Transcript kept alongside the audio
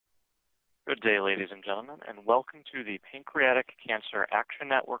Good day, ladies and gentlemen, and welcome to the Pancreatic Cancer Action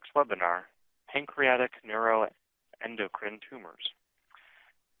Network's webinar, Pancreatic Neuroendocrine Tumors.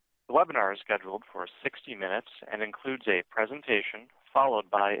 The webinar is scheduled for 60 minutes and includes a presentation followed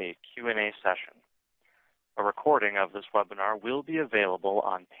by a Q&A session. A recording of this webinar will be available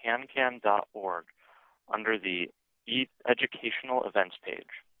on pancan.org under the Educational Events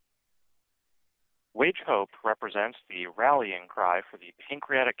page. Wage Hope represents the rallying cry for the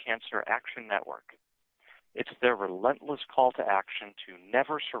Pancreatic Cancer Action Network. It's their relentless call to action to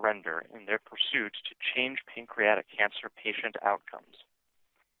never surrender in their pursuit to change pancreatic cancer patient outcomes.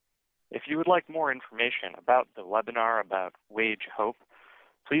 If you would like more information about the webinar about Wage Hope,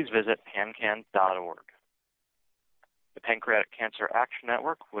 please visit pancan.org. The Pancreatic Cancer Action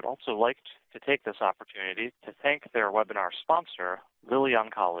Network would also like to take this opportunity to thank their webinar sponsor, Lilly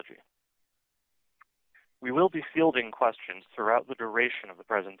Oncology. We will be fielding questions throughout the duration of the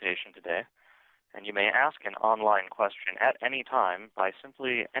presentation today, and you may ask an online question at any time by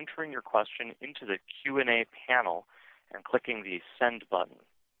simply entering your question into the Q&A panel and clicking the Send button.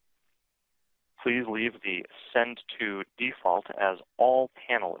 Please leave the Send to default as all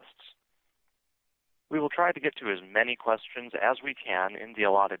panelists. We will try to get to as many questions as we can in the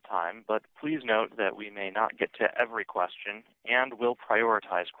allotted time, but please note that we may not get to every question and will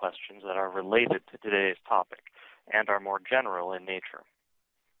prioritize questions that are related to today's topic and are more general in nature.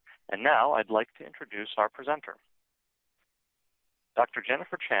 And now I'd like to introduce our presenter. Dr.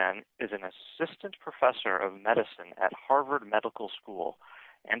 Jennifer Chan is an assistant professor of medicine at Harvard Medical School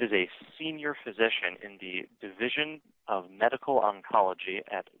and is a senior physician in the Division of Medical Oncology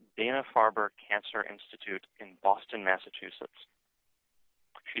at Dana-Farber Cancer Institute in Boston, Massachusetts.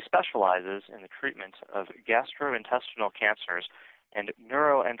 She specializes in the treatment of gastrointestinal cancers and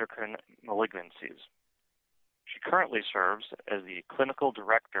neuroendocrine malignancies. She currently serves as the clinical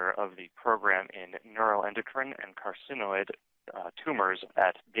director of the program in neuroendocrine and carcinoid tumors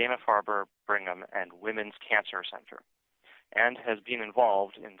at Dana-Farber Brigham and Women's Cancer Center, and has been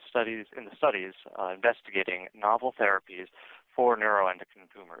involved in the studies investigating novel therapies for neuroendocrine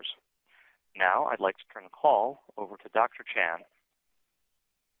tumors. Now, I'd like to turn the call over to Dr. Chan.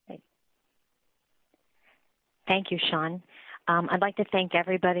 Thank you, Sean. I'd like to thank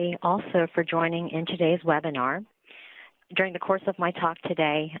everybody also for joining in today's webinar. During the course of my talk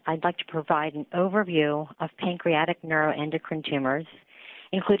today, I'd like to provide an overview of pancreatic neuroendocrine tumors,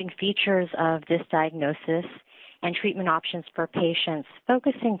 including features of this diagnosis and treatment options for patients,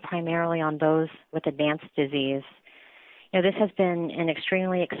 focusing primarily on those with advanced disease. This has been an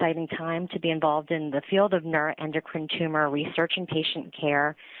extremely exciting time to be involved in the field of neuroendocrine tumor research and patient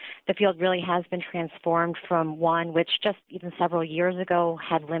care. The field really has been transformed from one which just even several years ago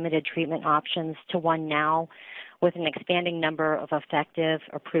had limited treatment options to one now with an expanding number of effective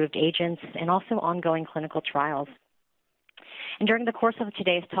approved agents and also ongoing clinical trials. And during the course of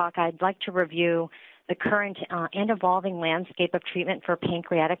today's talk, I'd like to review the current and evolving landscape of treatment for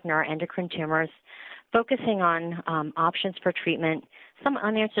pancreatic neuroendocrine tumors, focusing on options for treatment, some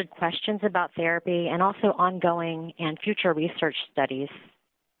unanswered questions about therapy, and also ongoing and future research studies.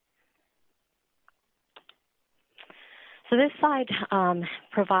 So this slide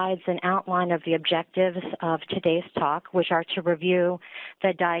provides an outline of the objectives of today's talk, which are to review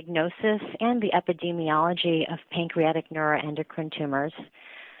the diagnosis and the epidemiology of pancreatic neuroendocrine tumors,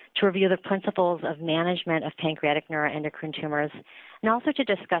 to review the principles of management of pancreatic neuroendocrine tumors, and also to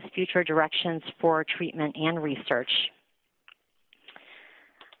discuss future directions for treatment and research.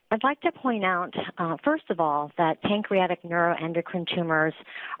 I'd like to point out, first of all, that pancreatic neuroendocrine tumors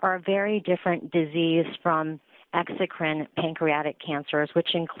are a very different disease from exocrine pancreatic cancers,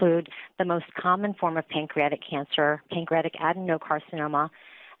 which include the most common form of pancreatic cancer, pancreatic adenocarcinoma,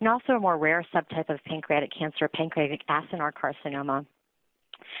 and also a more rare subtype of pancreatic cancer, pancreatic acinar carcinoma.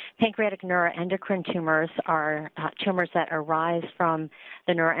 Pancreatic neuroendocrine tumors are tumors that arise from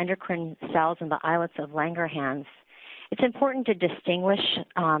the neuroendocrine cells in the islets of Langerhans. It's important to distinguish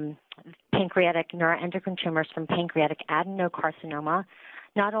pancreatic neuroendocrine tumors from pancreatic adenocarcinoma.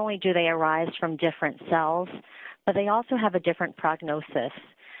 Not only do they arise from different cells, but they also have a different prognosis.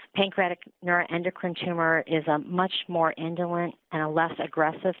 Pancreatic neuroendocrine tumor is a much more indolent and a less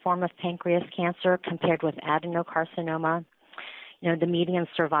aggressive form of pancreas cancer compared with adenocarcinoma. The median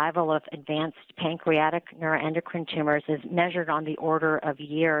survival of advanced pancreatic neuroendocrine tumors is measured on the order of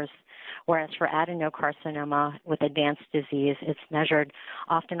years, whereas for adenocarcinoma with advanced disease, it's measured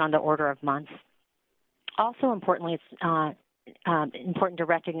often on the order of months. Also importantly, it's important to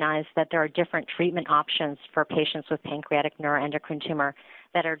recognize that there are different treatment options for patients with pancreatic neuroendocrine tumor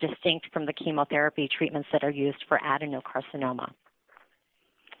that are distinct from the chemotherapy treatments that are used for adenocarcinoma.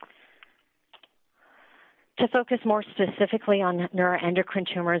 To focus more specifically on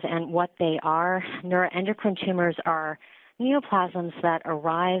neuroendocrine tumors and what they are, neuroendocrine tumors are neoplasms that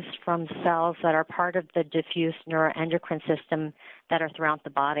arise from cells that are part of the diffuse neuroendocrine system that are throughout the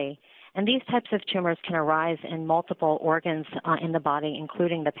body. And these types of tumors can arise in multiple organs in the body,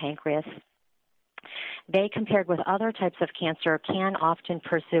 including the pancreas. They, compared with other types of cancer, can often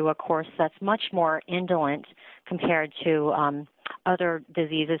pursue a course that's much more indolent compared to other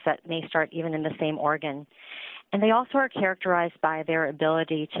diseases that may start even in the same organ. And they also are characterized by their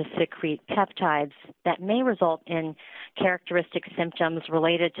ability to secrete peptides that may result in characteristic symptoms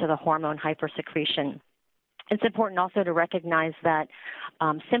related to the hormone hypersecretion. It's important also to recognize that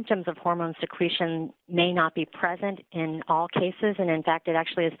symptoms of hormone secretion may not be present in all cases, and in fact, it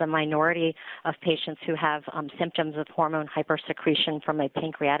actually is the minority of patients who have symptoms of hormone hypersecretion from a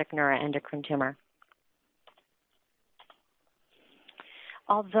pancreatic neuroendocrine tumor.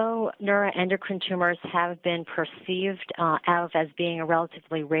 Although neuroendocrine tumors have been perceived as being a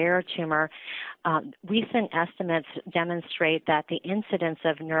relatively rare tumor, recent estimates demonstrate that the incidence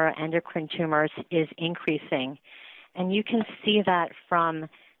of neuroendocrine tumors is increasing. And you can see that from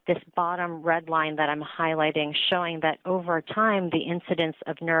this bottom red line that I'm highlighting, showing that over time the incidence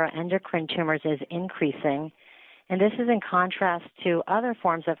of neuroendocrine tumors is increasing. And this is in contrast to other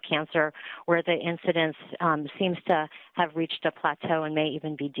forms of cancer where the incidence seems to have reached a plateau and may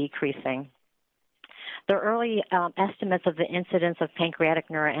even be decreasing. The early estimates of the incidence of pancreatic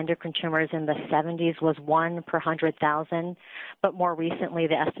neuroendocrine tumors in the 70s was 1 per 100,000, but more recently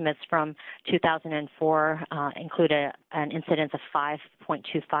the estimates from 2004 include an incidence of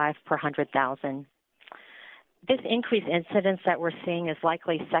 5.25 per 100,000. This increased incidence that we're seeing is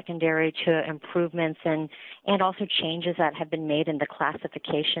likely secondary to improvements and also changes that have been made in the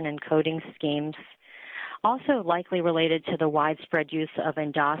classification and coding schemes. Also likely related to the widespread use of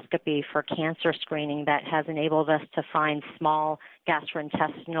endoscopy for cancer screening that has enabled us to find small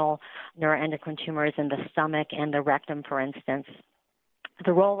gastrointestinal neuroendocrine tumors in the stomach and the rectum, for instance.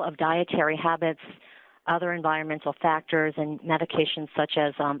 The role of dietary habits, other environmental factors, and medications such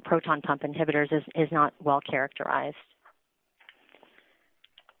as proton pump inhibitors is not well characterized.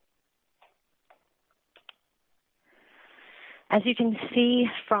 As you can see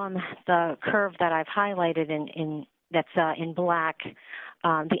from the curve that I've highlighted that's in black,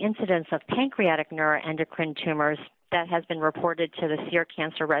 the incidence of pancreatic neuroendocrine tumors that has been reported to the SEER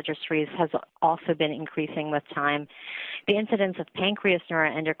cancer registries has also been increasing with time. The incidence of pancreas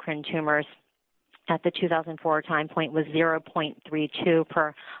neuroendocrine tumors at the 2004 time point was 0.32 per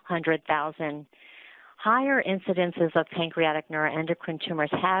 100,000. Higher incidences of pancreatic neuroendocrine tumors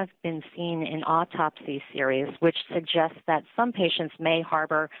have been seen in autopsy series, which suggests that some patients may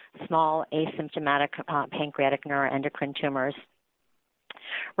harbor small asymptomatic pancreatic neuroendocrine tumors.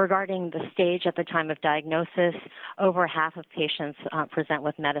 Regarding the stage at the time of diagnosis, over half of patients present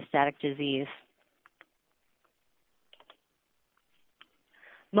with metastatic disease.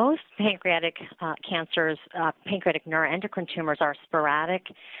 Most pancreatic cancers, pancreatic neuroendocrine tumors are sporadic,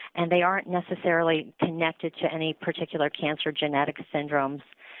 and they aren't necessarily connected to any particular cancer genetic syndromes.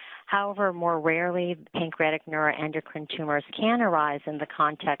 However, more rarely, pancreatic neuroendocrine tumors can arise in the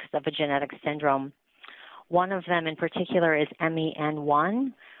context of a genetic syndrome. One of them in particular is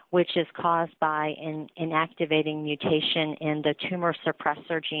MEN1, which is caused by an inactivating mutation in the tumor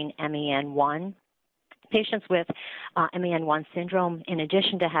suppressor gene MEN1. Patients with MEN1 syndrome, in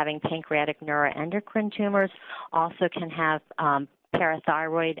addition to having pancreatic neuroendocrine tumors, also can have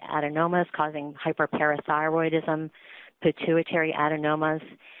parathyroid adenomas causing hyperparathyroidism, pituitary adenomas,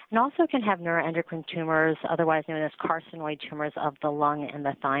 and also can have neuroendocrine tumors, otherwise known as carcinoid tumors of the lung and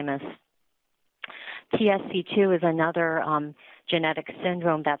the thymus. TSC2 is another genetic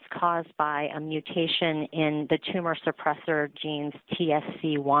syndrome that's caused by a mutation in the tumor suppressor genes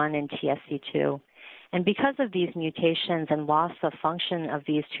TSC1 and TSC2. And because of these mutations and loss of function of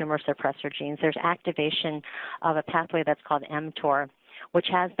these tumor suppressor genes, there's activation of a pathway that's called mTOR, which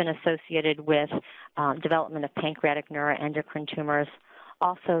has been associated with development of pancreatic neuroendocrine tumors,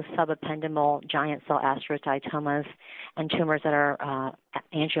 also subependymal giant cell astrocytomas, and tumors that are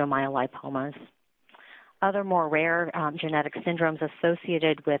angiomyolipomas. Other more rare genetic syndromes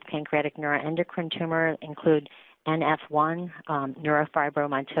associated with pancreatic neuroendocrine tumor include NF1,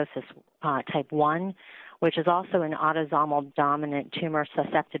 neurofibromatosis type 1, which is also an autosomal dominant tumor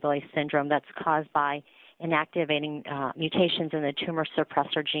susceptibility syndrome that's caused by inactivating mutations in the tumor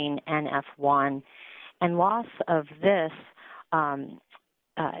suppressor gene NF1. And loss of this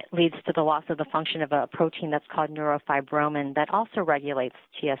leads to the loss of the function of a protein that's called neurofibromin that also regulates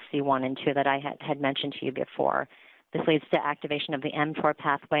TSC1 and 2 that I had mentioned to you before. This leads to activation of the mTOR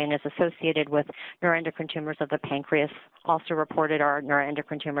pathway and is associated with neuroendocrine tumors of the pancreas. Also reported are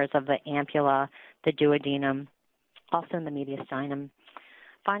neuroendocrine tumors of the ampulla, the duodenum, also in the mediastinum.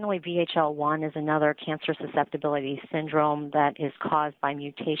 Finally, VHL1 is another cancer susceptibility syndrome that is caused by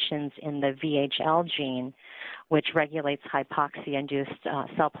mutations in the VHL gene, which regulates hypoxia-induced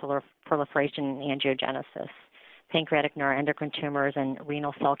cell proliferation and angiogenesis. Pancreatic neuroendocrine tumors and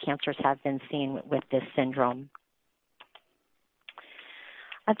renal cell cancers have been seen with this syndrome.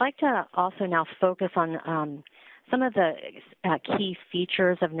 I'd like to also now focus on some of the key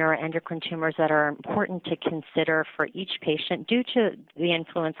features of neuroendocrine tumors that are important to consider for each patient due to the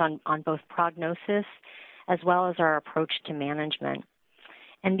influence on both prognosis as well as our approach to management.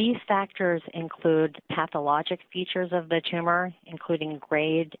 And these factors include pathologic features of the tumor, including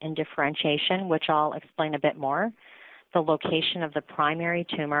grade and differentiation, which I'll explain a bit more, the location of the primary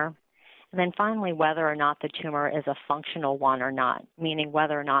tumor, and then finally, whether or not the tumor is a functional one or not, meaning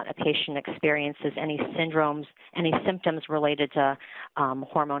whether or not a patient experiences any syndromes, any symptoms related to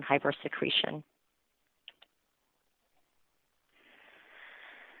hormone hypersecretion.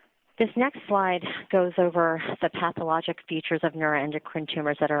 This next slide goes over the pathologic features of neuroendocrine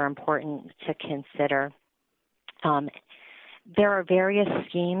tumors that are important to consider. There are various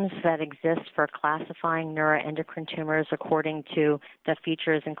schemes that exist for classifying neuroendocrine tumors according to the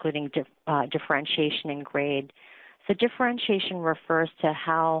features, including differentiation and grade. So differentiation refers to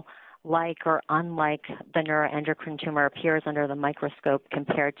how like or unlike the neuroendocrine tumor appears under the microscope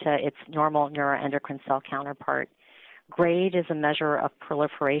compared to its normal neuroendocrine cell counterpart. Grade is a measure of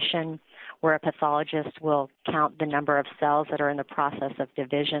proliferation, where a pathologist will count the number of cells that are in the process of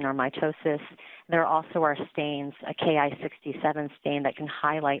division or mitosis. There also are stains, a Ki-67 stain that can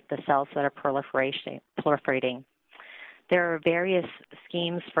highlight the cells that are proliferating. There are various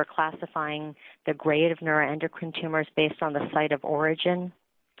schemes for classifying the grade of neuroendocrine tumors based on the site of origin.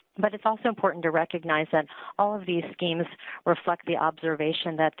 But it's also important to recognize that all of these schemes reflect the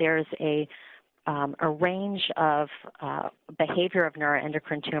observation that there's a range of behavior of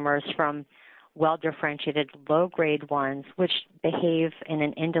neuroendocrine tumors from well-differentiated low-grade ones, which behave in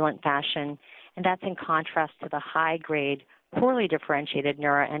an indolent fashion, and that's in contrast to the high-grade, poorly differentiated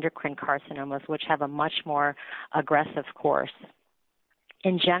neuroendocrine carcinomas, which have a much more aggressive course.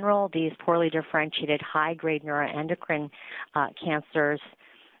 In general, these poorly differentiated high-grade neuroendocrine cancers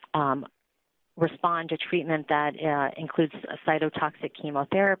respond to treatment that includes cytotoxic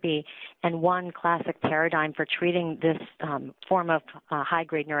chemotherapy, and one classic paradigm for treating this form of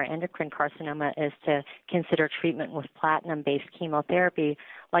high-grade neuroendocrine carcinoma is to consider treatment with platinum-based chemotherapy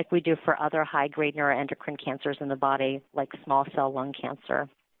like we do for other high-grade neuroendocrine cancers in the body, like small cell lung cancer.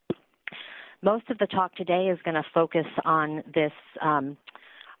 Most of the talk today is going to focus on this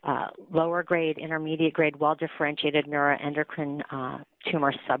lower grade, intermediate grade, well-differentiated neuroendocrine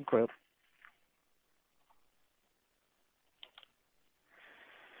tumor subgroup.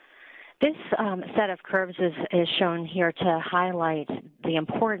 This set of curves is shown here to highlight the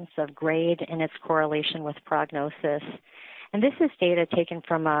importance of grade and its correlation with prognosis. And this is data taken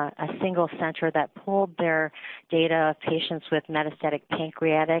from a single center that pulled their data of patients with metastatic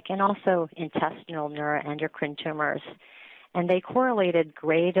pancreatic and also intestinal neuroendocrine tumors. And they correlated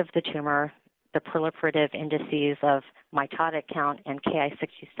grade of the tumor, the proliferative indices of mitotic count and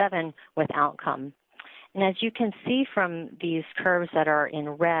Ki-67 with outcome. And as you can see from these curves that are in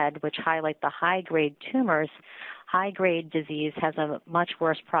red, which highlight the high-grade tumors, high-grade disease has a much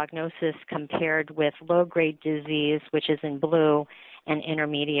worse prognosis compared with low-grade disease, which is in blue, and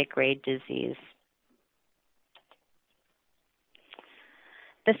intermediate-grade disease.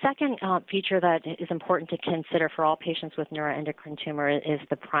 The second feature that is important to consider for all patients with neuroendocrine tumor is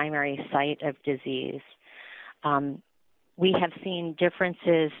the primary site of disease. We have seen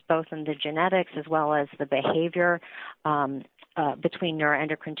differences both in the genetics as well as the behavior between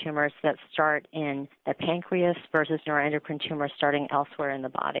neuroendocrine tumors that start in the pancreas versus neuroendocrine tumors starting elsewhere in the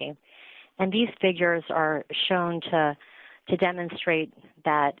body. And these figures are shown to demonstrate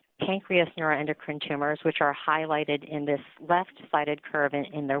that pancreas neuroendocrine tumors, which are highlighted in this left-sided curve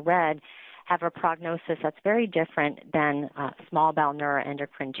in the red, have a prognosis that's very different than small bowel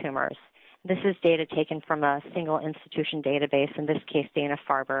neuroendocrine tumors. This is data taken from a single institution database, in this case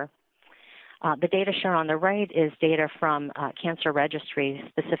Dana-Farber. The data shown on the right is data from cancer registries,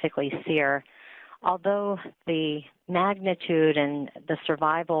 specifically SEER. Although the magnitude and the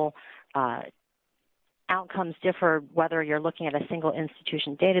survival outcomes differ whether you're looking at a single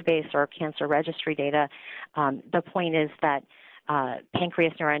institution database or cancer registry data, the point is that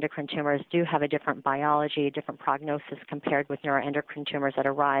pancreas neuroendocrine tumors do have a different biology, a different prognosis compared with neuroendocrine tumors that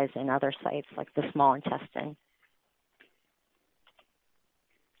arise in other sites like the small intestine.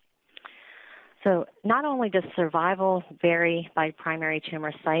 So not only does survival vary by primary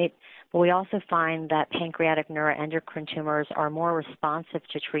tumor site, but we also find that pancreatic neuroendocrine tumors are more responsive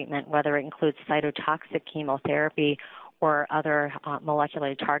to treatment, whether it includes cytotoxic chemotherapy or other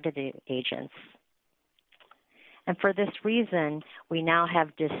molecularly targeted agents. And for this reason, we now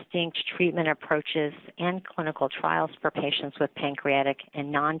have distinct treatment approaches and clinical trials for patients with pancreatic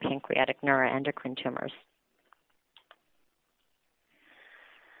and non-pancreatic neuroendocrine tumors.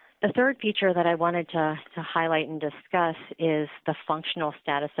 The third feature that I wanted to highlight and discuss is the functional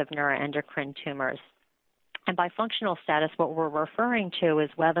status of neuroendocrine tumors. And by functional status, what we're referring to is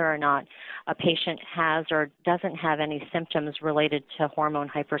whether or not a patient has or doesn't have any symptoms related to hormone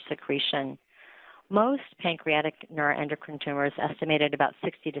hypersecretion. Most pancreatic neuroendocrine tumors, estimated about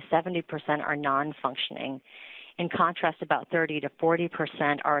 60 to 70%, are non-functioning. In contrast, about 30 to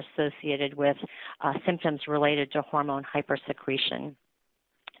 40% are associated with symptoms related to hormone hypersecretion.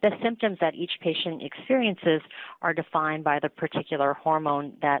 The symptoms that each patient experiences are defined by the particular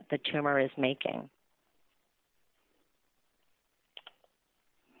hormone that the tumor is making.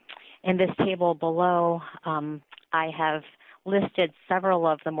 In this table below, I have listed several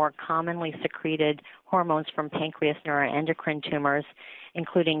of the more commonly secreted hormones from pancreas neuroendocrine tumors,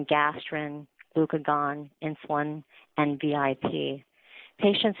 including gastrin, glucagon, insulin, and VIP.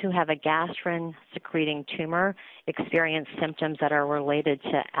 Patients who have a gastrin-secreting tumor experience symptoms that are related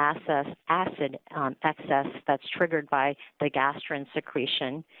to acid excess that's triggered by the gastrin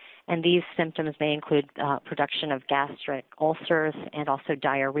secretion. And these symptoms may include production of gastric ulcers and also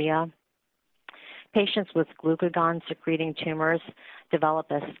diarrhea. Patients with glucagon-secreting tumors develop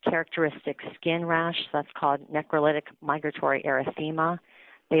a characteristic skin rash that's called necrolytic migratory erythema.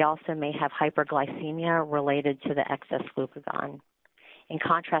 They also may have hyperglycemia related to the excess glucagon. In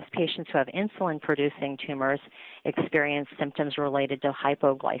contrast, patients who have insulin-producing tumors experience symptoms related to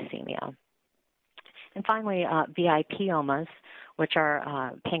hypoglycemia. And finally, VIPomas, which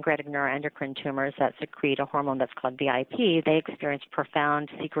are pancreatic neuroendocrine tumors that secrete a hormone that's called VIP, they experience profound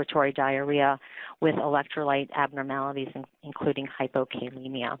secretory diarrhea with electrolyte abnormalities, including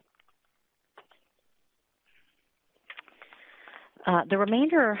hypokalemia. The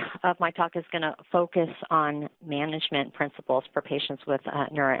remainder of my talk is going to focus on management principles for patients with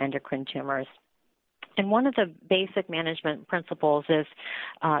neuroendocrine tumors. And one of the basic management principles is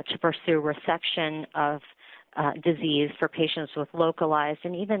to pursue resection of disease for patients with localized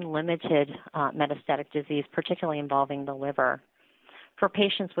and even limited metastatic disease, particularly involving the liver. For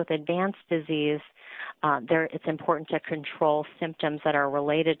patients with advanced disease, it's important to control symptoms that are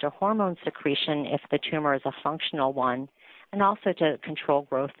related to hormone secretion if the tumor is a functional one, and also to control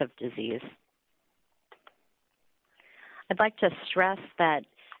growth of disease. I'd like to stress that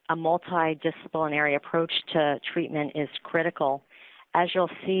a multidisciplinary approach to treatment is critical. As you'll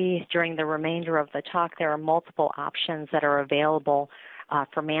see during the remainder of the talk, there are multiple options that are available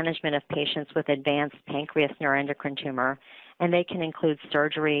for management of patients with advanced pancreas neuroendocrine tumor, and they can include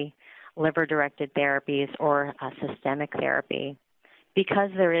surgery, liver-directed therapies, or systemic therapy. Because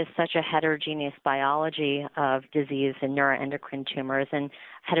there is such a heterogeneous biology of disease in neuroendocrine tumors and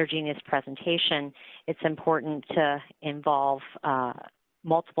heterogeneous presentation, it's important to involve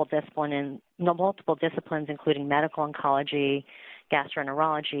multiple disciplines, including medical oncology,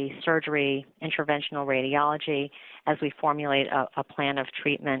 gastroenterology, surgery, interventional radiology, as we formulate a plan of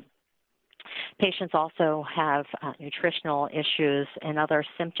treatment. Patients also have nutritional issues and other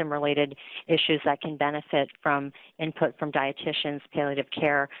symptom-related issues that can benefit from input from dietitians, palliative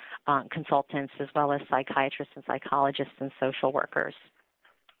care consultants, as well as psychiatrists and psychologists and social workers.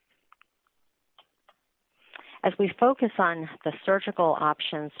 As we focus on the surgical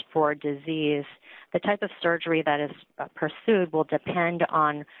options for disease, the type of surgery that is pursued will depend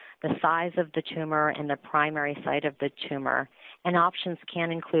on the size of the tumor and the primary site of the tumor. And options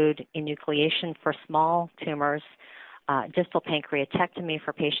can include enucleation for small tumors, distal pancreatectomy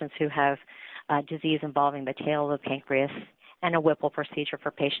for patients who have disease involving the tail of the pancreas, and a Whipple procedure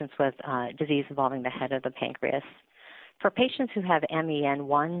for patients with disease involving the head of the pancreas. For patients who have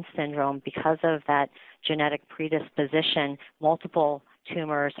MEN1 syndrome, because of that genetic predisposition, multiple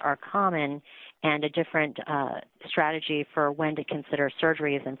tumors are common, and a different strategy for when to consider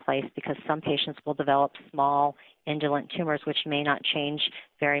surgery is in place, because some patients will develop small indolent tumors which may not change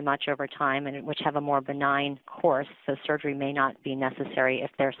very much over time and which have a more benign course, so surgery may not be necessary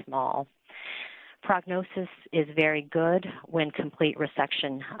if they're small. Prognosis is very good when complete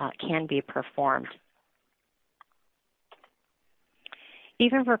resection can be performed.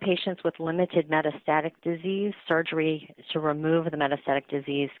 Even for patients with limited metastatic disease, surgery to remove the metastatic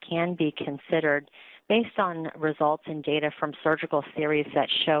disease can be considered based on results and data from surgical series that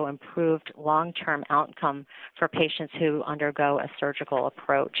show improved long-term outcome for patients who undergo a surgical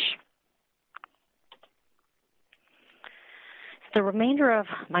approach. The remainder of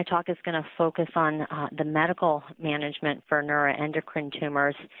my talk is going to focus on the medical management for neuroendocrine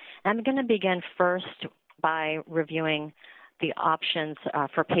tumors. I'm going to begin first by reviewing the options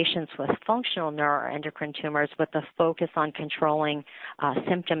for patients with functional neuroendocrine tumors with a focus on controlling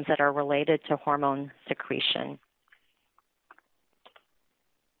symptoms that are related to hormone secretion.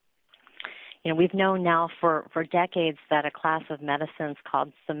 We've known now for decades that a class of medicines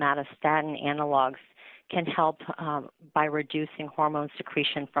called somatostatin analogs can help by reducing hormone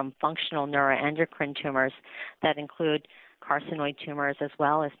secretion from functional neuroendocrine tumors that include carcinoid tumors as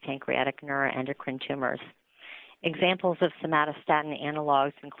well as pancreatic neuroendocrine tumors. Examples of somatostatin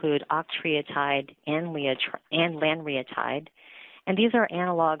analogs include octreotide and lanreotide, and these are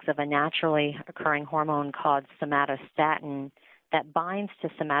analogs of a naturally occurring hormone called somatostatin that binds to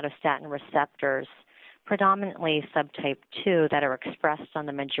somatostatin receptors, predominantly subtype 2, that are expressed on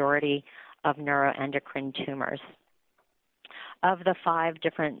the majority of neuroendocrine tumors. Of the 5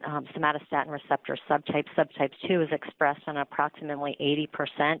 different somatostatin receptor subtypes, subtype 2 is expressed on approximately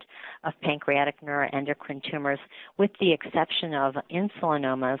 80% of pancreatic neuroendocrine tumors, with the exception of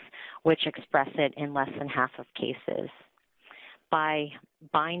insulinomas, which express it in less than half of cases. By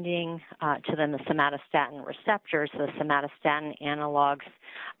binding to the somatostatin receptors, the somatostatin analogs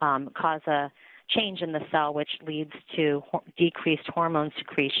cause a change in the cell, which leads to decreased hormone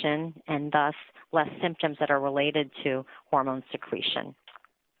secretion and thus less symptoms that are related to hormone secretion.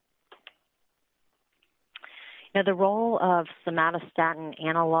 Now, the role of somatostatin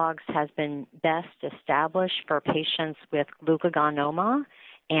analogs has been best established for patients with glucagonoma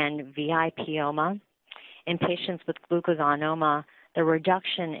and VIPoma. In patients with glucagonoma, the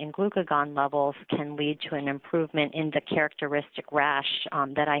reduction in glucagon levels can lead to an improvement in the characteristic rash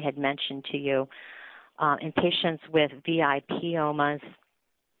that I had mentioned to you. In patients with VIPomas,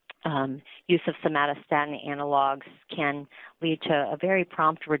 use of somatostatin analogs can lead to a very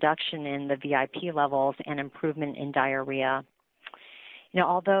prompt reduction in the VIP levels and improvement in diarrhea.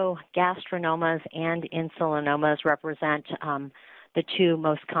 Although gastrinomas and insulinomas represent the 2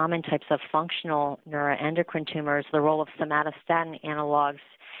 most common types of functional neuroendocrine tumors, the role of somatostatin analogs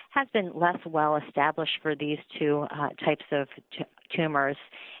has been less well established for these 2 types of tumors.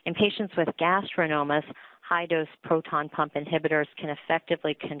 In patients with gastrinomas, high-dose proton pump inhibitors can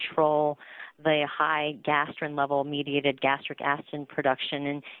effectively control the high gastrin level mediated gastric acid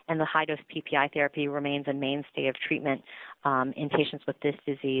production, and the high-dose PPI therapy remains a mainstay of treatment in patients with this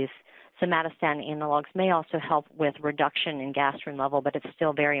disease. Somatostatin analogs may also help with reduction in gastrin level, but it's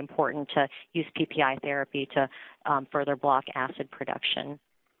still very important to use PPI therapy to further block acid production.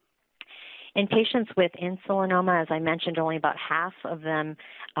 In patients with insulinoma, as I mentioned, only about half of them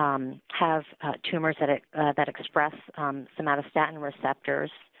have tumors that express somatostatin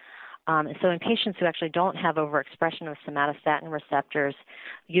receptors. So in patients who actually don't have overexpression of somatostatin receptors,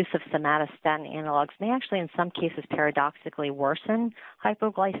 use of somatostatin analogs may actually in some cases paradoxically worsen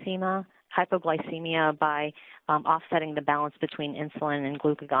hypoglycemia by offsetting the balance between insulin and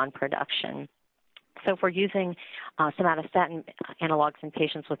glucagon production. So if we're using somatostatin analogs in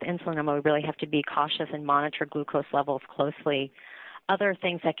patients with insulinoma, we really have to be cautious and monitor glucose levels closely. Other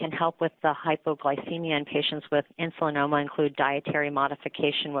things that can help with the hypoglycemia in patients with insulinoma include dietary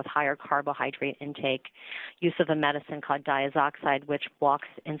modification with higher carbohydrate intake, use of a medicine called diazoxide, which blocks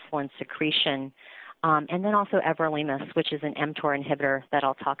insulin secretion, and then also everolimus, which is an mTOR inhibitor that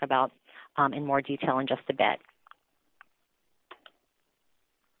I'll talk about in more detail in just a bit.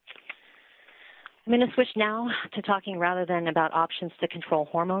 I'm going to switch now to talking rather than about options to control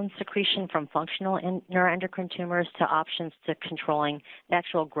hormone secretion from functional neuroendocrine tumors to options to controlling the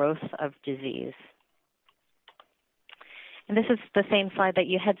actual growth of disease. And this is the same slide that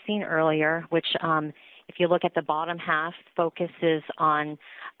you had seen earlier, which if you look at the bottom half, focuses on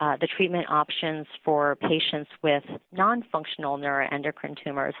the treatment options for patients with non-functional neuroendocrine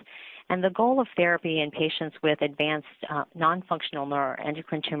tumors. And the goal of therapy in patients with advanced non-functional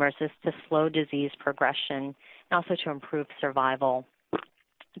neuroendocrine tumors is to slow disease progression and also to improve survival.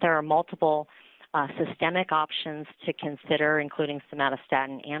 There are multiple systemic options to consider, including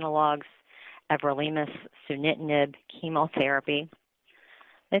somatostatin analogs, everolimus, sunitinib, chemotherapy.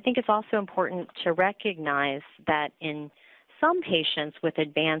 I think it's also important to recognize that in some patients with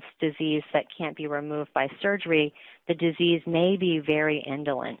advanced disease that can't be removed by surgery, the disease may be very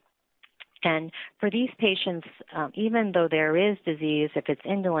indolent. And for these patients, even though there is disease, if it's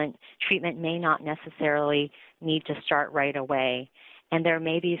indolent, treatment may not necessarily need to start right away. And there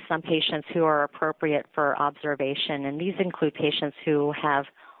may be some patients who are appropriate for observation, and these include patients who have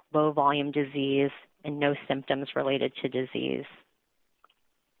low volume disease and no symptoms related to disease.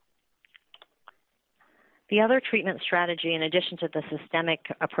 The other treatment strategy, in addition to the systemic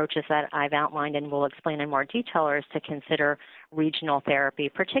approaches that I've outlined and will explain in more detail, is to consider regional therapy,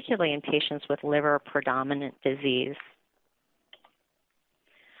 particularly in patients with liver-predominant disease.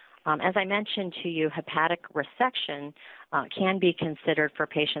 As I mentioned to you, hepatic resection can be considered for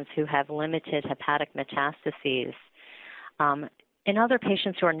patients who have limited hepatic metastases. In other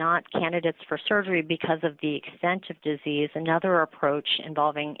patients who are not candidates for surgery because of the extent of disease, another approach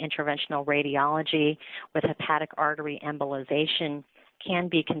involving interventional radiology with hepatic artery embolization can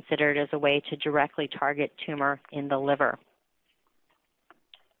be considered as a way to directly target tumor in the liver.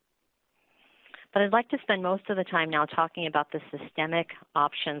 But I'd like to spend most of the time now talking about the systemic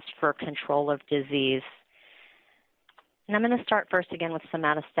options for control of disease. And I'm going to start first again with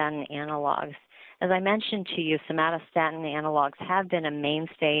somatostatin analogs. As I mentioned to you, somatostatin analogs have been a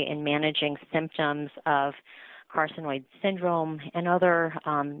mainstay in managing symptoms of carcinoid syndrome and other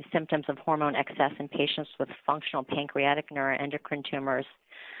symptoms of hormone excess in patients with functional pancreatic neuroendocrine tumors.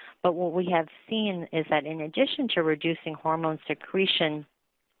 But what we have seen is that in addition to reducing hormone secretion,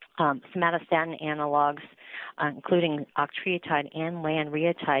 somatostatin analogs, including octreotide and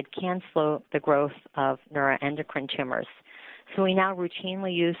lanreotide, can slow the growth of neuroendocrine tumors. So we now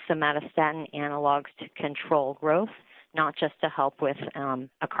routinely use somatostatin analogs to control growth, not just to help with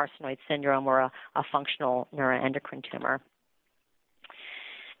a carcinoid syndrome or a functional neuroendocrine tumor.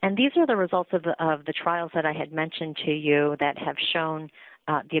 And these are the results of the trials that I had mentioned to you that have shown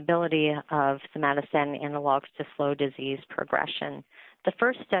the ability of somatostatin analogs to slow disease progression. The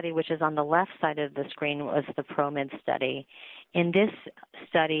first study, which is on the left side of the screen, was the PROMID study. In this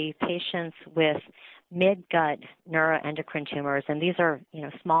study, patients with mid-gut neuroendocrine tumors, and these are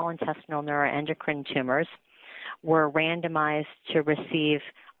small intestinal neuroendocrine tumors, were randomized to receive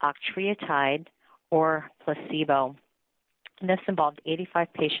octreotide or placebo. And this involved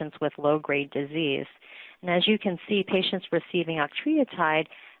 85 patients with low-grade disease. And as you can see, patients receiving octreotide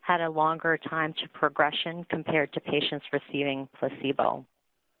had a longer time to progression compared to patients receiving placebo.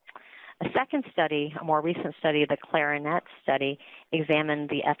 A second study, a more recent study, the Clarinet study, examined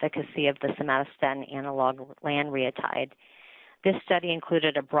the efficacy of the somatostatin analog lanreotide. This study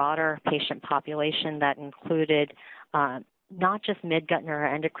included a broader patient population that included not just mid-gut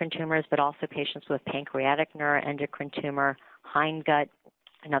neuroendocrine tumors, but also patients with pancreatic neuroendocrine tumor, hindgut,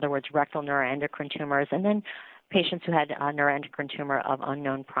 in other words, rectal neuroendocrine tumors, and then patients who had a neuroendocrine tumor of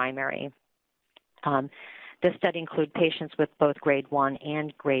unknown primary. This study included patients with both grade 1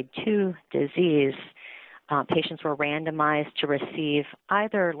 and grade 2 disease. Patients were randomized to receive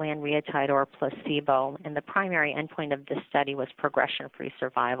either lanreotide or placebo, and the primary endpoint of this study was progression-free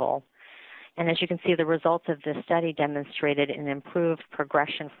survival. And as you can see, the results of this study demonstrated an improved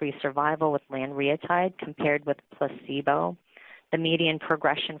progression-free survival with lanreotide compared with placebo. The median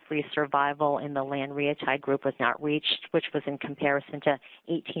progression-free survival in the lanreotide group was not reached, which was in comparison to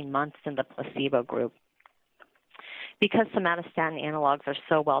 18 months in the placebo group. Because somatostatin analogs are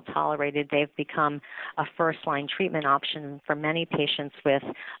so well tolerated, they've become a first-line treatment option for many patients with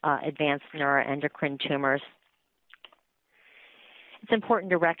advanced neuroendocrine tumors. It's important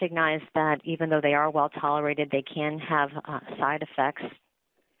to recognize that even though they are well tolerated, they can have side effects,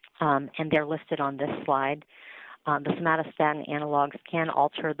 and they're listed on this slide. The somatostatin analogs can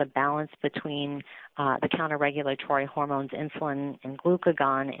alter the balance between the counter-regulatory hormones insulin and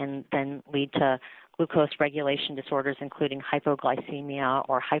glucagon, and then lead to glucose regulation disorders, including hypoglycemia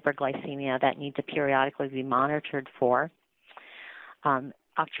or hyperglycemia, that need to periodically be monitored for.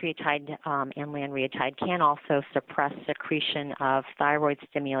 Octreotide and lanreotide can also suppress secretion of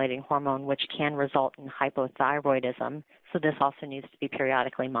thyroid-stimulating hormone, which can result in hypothyroidism, so this also needs to be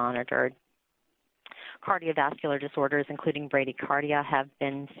periodically monitored. Cardiovascular disorders, including bradycardia, have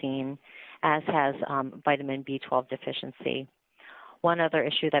been seen, as has vitamin B12 deficiency. One other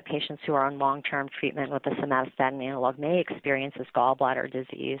issue that patients who are on long-term treatment with a somatostatin analog may experience is gallbladder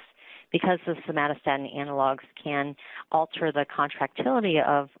disease. Because the somatostatin analogs can alter the contractility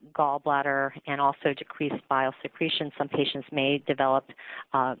of gallbladder and also decrease bile secretion, some patients may develop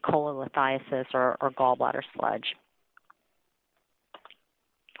cholelithiasis or gallbladder sludge.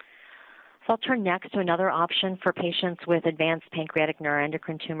 So I'll turn next to another option for patients with advanced pancreatic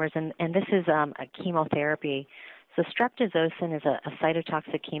neuroendocrine tumors, and this is a chemotherapy So streptozocin is a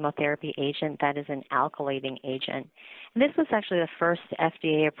cytotoxic chemotherapy agent that is an alkylating agent. And this was actually the first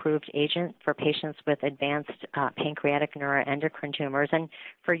FDA-approved agent for patients with advanced pancreatic neuroendocrine tumors. And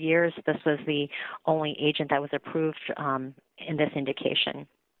for years, this was the only agent that was approved in this indication.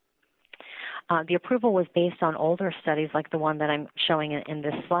 The approval was based on older studies like the one that I'm showing in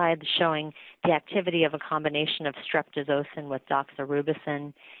this slide, showing the activity of a combination of streptozocin with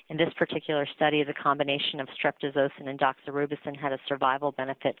doxorubicin. In this particular study, the combination of streptozocin and doxorubicin had a survival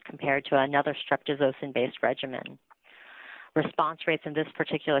benefit compared to another streptozocin-based regimen. Response rates in this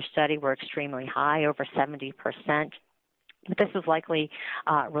particular study were extremely high, over 70%. But this was likely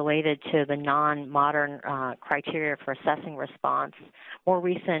related to the non-modern criteria for assessing response. More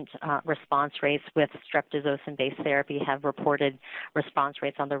recent response rates with streptozocin-based therapy have reported response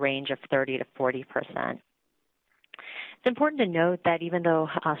rates on the range of 30 to 40%. It's important to note that even though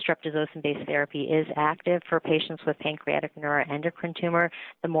streptozocin-based therapy is active for patients with pancreatic neuroendocrine tumor,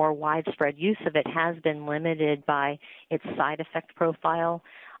 the more widespread use of it has been limited by its side effect profile,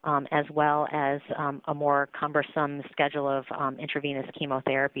 as well as a more cumbersome schedule of intravenous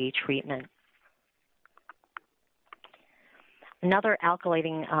chemotherapy treatment. Another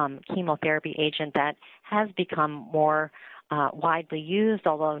alkylating chemotherapy agent that has become more widely used,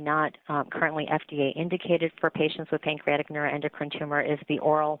 although not currently FDA indicated for patients with pancreatic neuroendocrine tumor, is the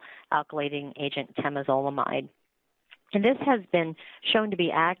oral alkylating agent temozolomide. And this has been shown to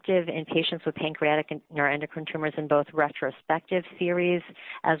be active in patients with pancreatic neuroendocrine tumors in both retrospective series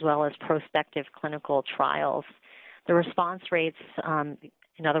as well as prospective clinical trials. The response rates,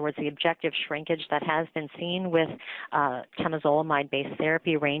 in other words, the objective shrinkage that has been seen with temozolomide-based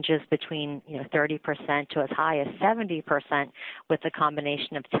therapy ranges between 30% to as high as 70% with the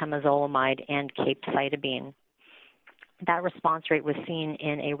combination of temozolomide and capecitabine. That response rate was seen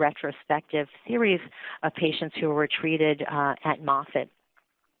in a retrospective series of patients who were treated at Moffitt.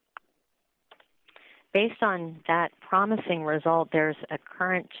 Based on that promising result, there's a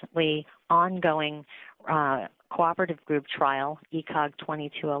currently ongoing cooperative group trial, ECOG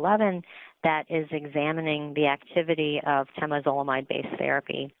 2211, that is examining the activity of temozolomide-based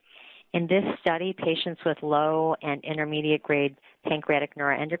therapy. In this study, patients with low and intermediate grade pancreatic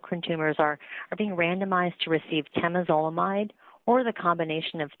neuroendocrine tumors are being randomized to receive temozolomide or the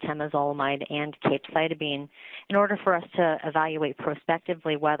combination of temozolomide and capecitabine in order for us to evaluate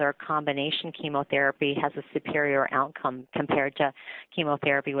prospectively whether combination chemotherapy has a superior outcome compared to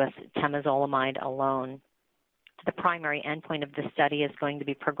chemotherapy with temozolomide alone. The primary endpoint of the study is going to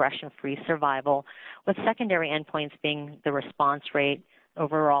be progression-free survival, with secondary endpoints being the response rate,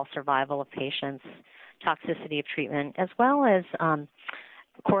 overall survival of patients, toxicity of treatment, as well as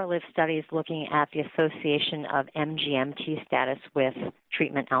correlative studies looking at the association of MGMT status with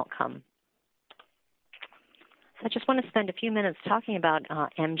treatment outcome. So I just want to spend a few minutes talking about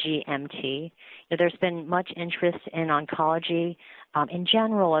MGMT. There's been much interest in oncology in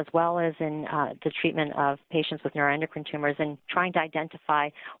general, as well as in the treatment of patients with neuroendocrine tumors, and trying to identify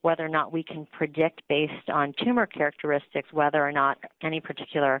whether or not we can predict based on tumor characteristics whether or not any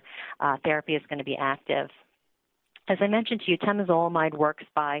particular therapy is going to be active. As I mentioned to you, temozolomide works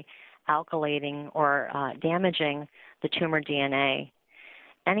by alkylating or damaging the tumor DNA.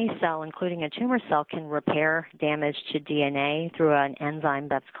 Any cell, including a tumor cell, can repair damage to DNA through an enzyme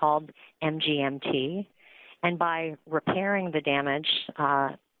that's called MGMT. And by repairing the damage,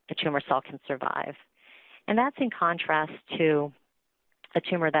 the tumor cell can survive. And that's in contrast to a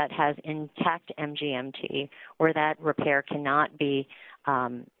tumor that has intact MGMT, where that repair cannot be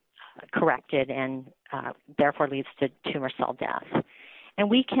corrected and therefore leads to tumor cell death. And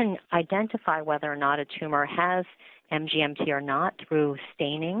we can identify whether or not a tumor has MGMT or not through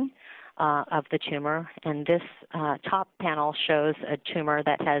staining of the tumor. And this top panel shows a tumor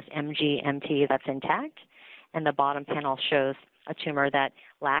that has MGMT that's intact, and the bottom panel shows a tumor that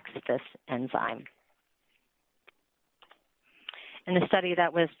lacks this enzyme. In the study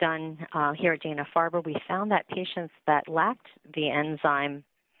that was done here at Dana-Farber, we found that patients that lacked the enzyme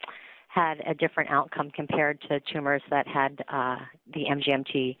had a different outcome compared to tumors that had the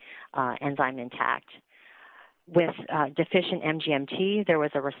MGMT enzyme intact. With deficient MGMT, there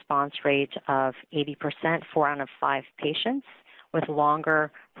was a response rate of 80%, 4 out of 5 patients, with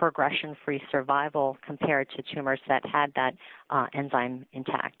longer progression-free survival compared to tumors that had that enzyme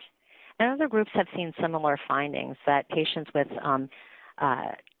intact. And other groups have seen similar findings, that patients with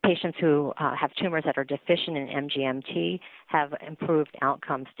patients who have tumors that are deficient in MGMT have improved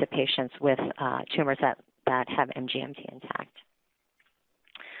outcomes to patients with tumors that have MGMT intact.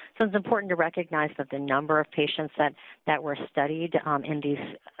 So it's important to recognize that the number of patients that were studied in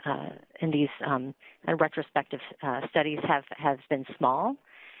these retrospective studies has been small,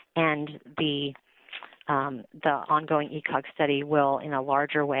 and the ongoing ECOG study will, in a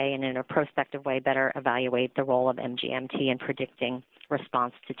larger way and in a prospective way, better evaluate the role of MGMT in predicting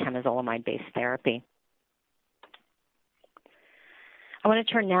response to temozolomide-based therapy. I want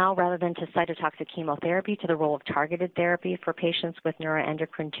to turn now, rather than to cytotoxic chemotherapy, to the role of targeted therapy for patients with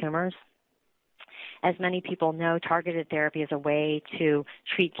neuroendocrine tumors. As many people know, targeted therapy is a way to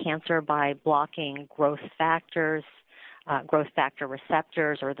treat cancer by blocking growth factor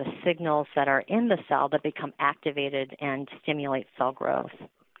receptors, or the signals that are in the cell that become activated and stimulate cell growth.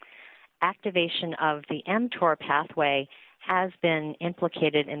 Activation of the mTOR pathway has been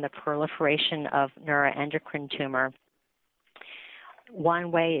implicated in the proliferation of neuroendocrine tumor.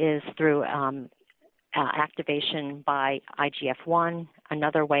 One way is through activation by IGF-1.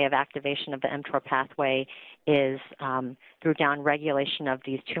 Another way of activation of the mTOR pathway is through downregulation of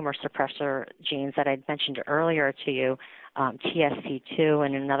these tumor suppressor genes that I mentioned earlier to you, TSC2,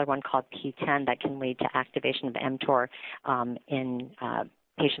 and another one called P10 that can lead to activation of mTOR in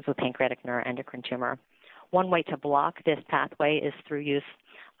patients with pancreatic neuroendocrine tumor. One way to block this pathway is through use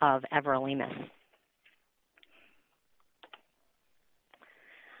of everolimus.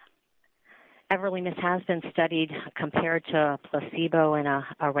 Everolimus has been studied compared to placebo in a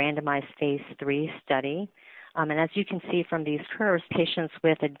randomized phase 3 study. And as you can see from these curves, patients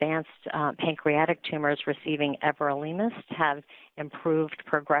with advanced pancreatic tumors receiving everolimus have improved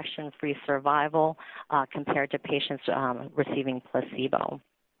progression-free survival compared to patients receiving placebo.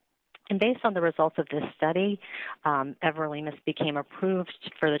 And based on the results of this study, everolimus became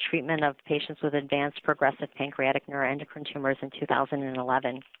approved for the treatment of patients with advanced progressive pancreatic neuroendocrine tumors in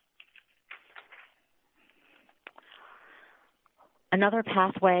 2011. Another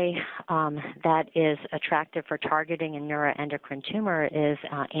pathway that is attractive for targeting in neuroendocrine tumor is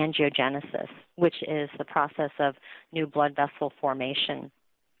angiogenesis, which is the process of new blood vessel formation.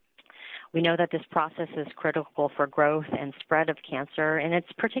 We know that this process is critical for growth and spread of cancer, and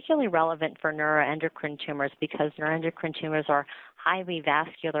it's particularly relevant for neuroendocrine tumors because neuroendocrine tumors are highly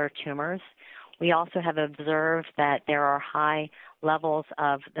vascular tumors. We also have observed that there are high levels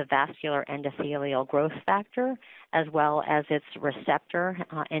of the vascular endothelial growth factor as well as its receptor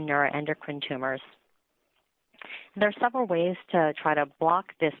in neuroendocrine tumors. There are several ways to try to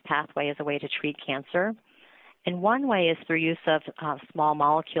block this pathway as a way to treat cancer. And one way is through use of small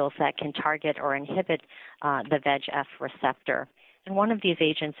molecules that can target or inhibit the VEGF receptor. And one of these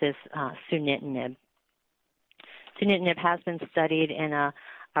agents is sunitinib. Sunitinib has been studied in a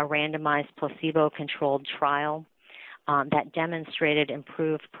randomized placebo-controlled trial that demonstrated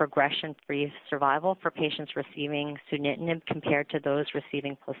improved progression-free survival for patients receiving sunitinib compared to those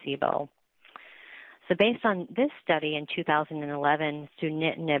receiving placebo. So based on this study in 2011,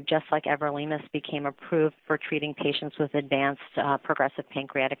 sunitinib, just like everolimus, became approved for treating patients with advanced progressive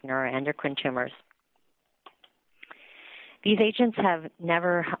pancreatic neuroendocrine tumors. These agents have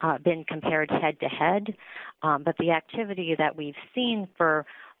never been compared head-to-head, but the activity that we've seen for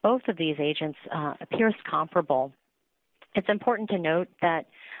both of these agents appears comparable. It's important to note that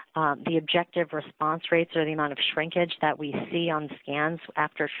the objective response rates, or the amount of shrinkage that we see on scans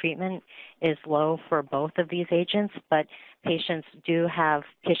after treatment, is low for both of these agents, but patients who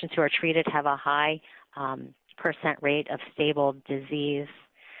are treated have a high percent rate of stable disease.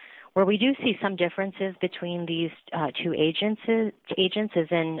 Where we do see some differences between these two agents is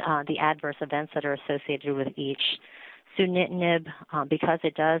in the adverse events that are associated with each. Sunitinib, because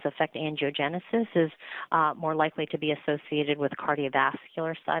it does affect angiogenesis, is more likely to be associated with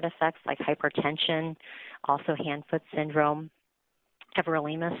cardiovascular side effects like hypertension, also hand-foot syndrome.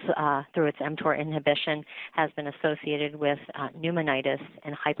 Everolimus, through its mTOR inhibition, has been associated with pneumonitis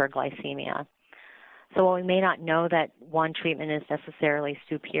and hyperglycemia. So while we may not know that one treatment is necessarily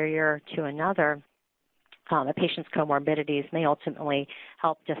superior to another, a patient's comorbidities may ultimately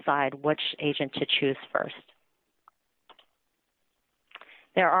help decide which agent to choose first.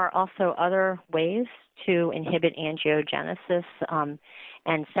 There are also other ways to inhibit angiogenesis,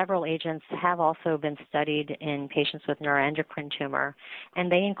 and several agents have also been studied in patients with neuroendocrine tumor,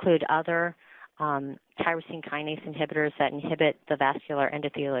 and they include other tyrosine kinase inhibitors that inhibit the vascular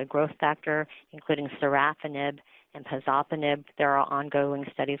endothelial growth factor, including sorafenib and pazopanib. There are ongoing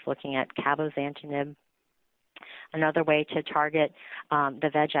studies looking at cabozantinib. Another way to target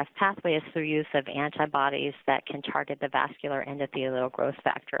the VEGF pathway is through use of antibodies that can target the vascular endothelial growth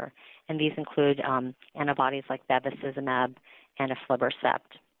factor, and these include antibodies like bevacizumab and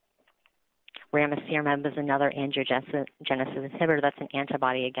aflibercept. Ramucirumab is another angiogenesis inhibitor that's an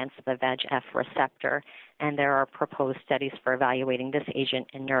antibody against the VEGF receptor, and there are proposed studies for evaluating this agent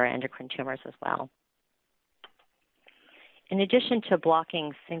in neuroendocrine tumors as well. In addition to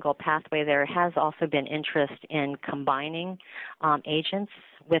blocking single pathway, there has also been interest in combining agents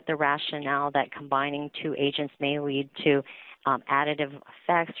with the rationale that combining two agents may lead to additive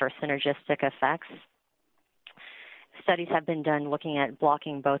effects or synergistic effects. Studies have been done looking at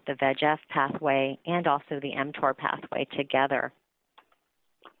blocking both the VEGF pathway and also the mTOR pathway together.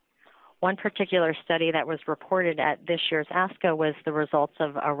 One particular study that was reported at this year's ASCO was the results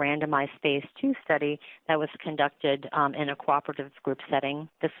of a randomized phase 2 study that was conducted in a cooperative group setting.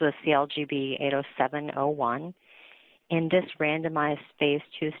 This was CLGB 80701. In this randomized phase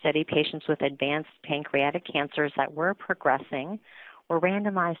 2 study, patients with advanced pancreatic cancers that were progressing were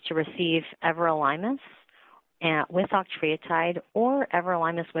randomized to receive everolimus with octreotide or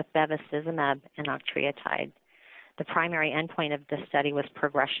everolimus with bevacizumab and octreotide. The primary endpoint of this study was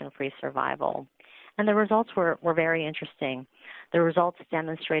progression-free survival. And the results were very interesting. The results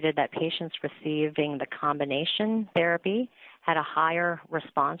demonstrated that patients receiving the combination therapy had a higher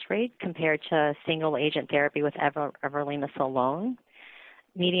response rate compared to single-agent therapy with everolimus alone.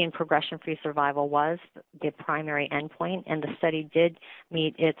 Median progression-free survival was the primary endpoint, and the study did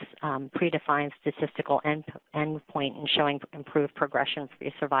meet its predefined statistical endpoint in showing improved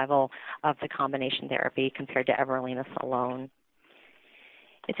progression-free survival of the combination therapy compared to everolimus alone.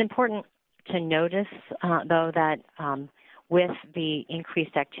 It's important to notice, though, that with the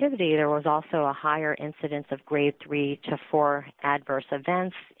increased activity, there was also a higher incidence of grade 3 to 4 adverse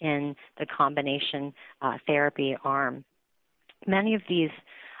events in the combination therapy arm. Many of these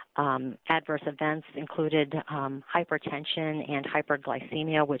adverse events included hypertension and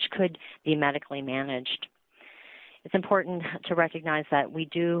hyperglycemia, which could be medically managed. It's important to recognize that we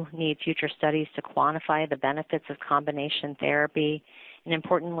do need future studies to quantify the benefits of combination therapy, and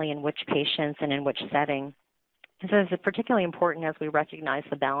importantly, in which patients and in which setting. This is particularly important as we recognize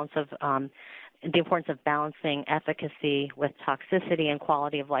the importance of balancing efficacy with toxicity and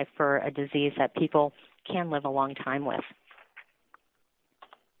quality of life for a disease that people can live a long time with.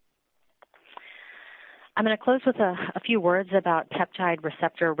 I'm going to close with a few words about peptide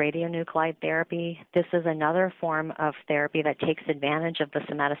receptor radionuclide therapy. This is another form of therapy that takes advantage of the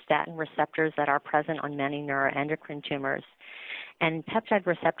somatostatin receptors that are present on many neuroendocrine tumors. And peptide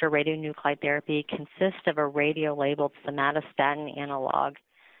receptor radionuclide therapy consists of a radio-labeled somatostatin analog.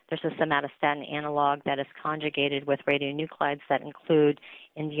 There's a somatostatin analog that is conjugated with radionuclides that include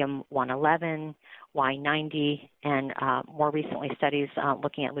indium-111, Y90, and more recently studies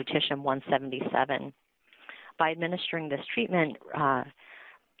looking at lutetium-177. By administering this treatment,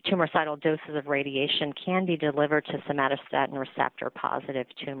 tumoricidal doses of radiation can be delivered to somatostatin receptor-positive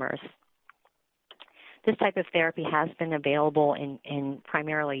tumors. This type of therapy has been available in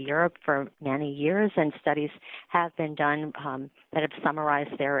primarily Europe for many years, and studies have been done that have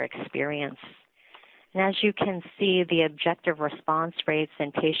summarized their experience. And as you can see, the objective response rates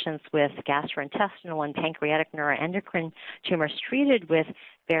in patients with gastrointestinal and pancreatic neuroendocrine tumors treated with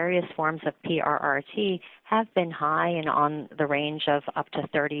various forms of PRRT have been high and on the range of up to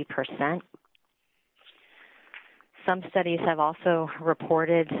 30%. Some studies have also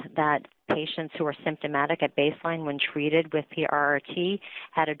reported that patients who were symptomatic at baseline when treated with PRRT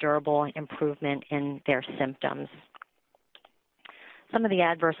had a durable improvement in their symptoms. Some of the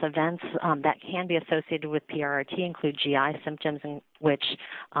adverse events that can be associated with PRRT include GI symptoms, which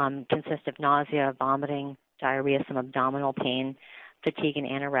consist of nausea, vomiting, diarrhea, some abdominal pain, fatigue, and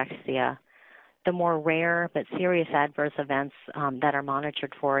anorexia. The more rare but serious adverse events that are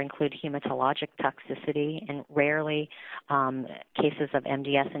monitored for include hematologic toxicity and rarely cases of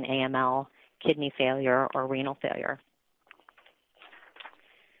MDS and AML, kidney failure, or renal failure.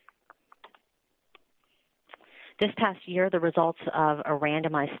 This past year, the results of a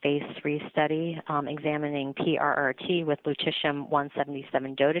randomized phase 3 study examining PRRT with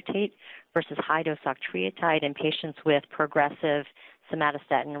lutetium-177 dotatate versus high-dose octreotide in patients with progressive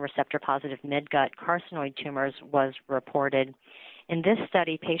somatostatin receptor-positive midgut carcinoid tumors was reported. In this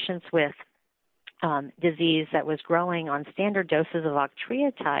study, patients with disease that was growing on standard doses of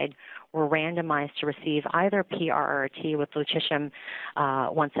octreotide were randomized to receive either PRRT with lutetium-177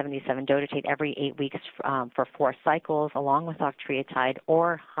 dotatate every 8 weeks for 4 cycles along with octreotide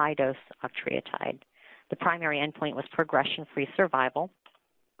or high-dose octreotide. The primary endpoint was progression-free survival.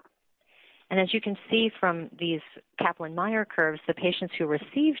 And as you can see from these Kaplan-Meier curves, the patients who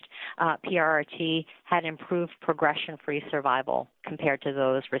received PRRT had improved progression-free survival compared to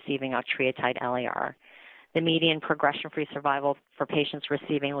those receiving octreotide LAR. The median progression-free survival for patients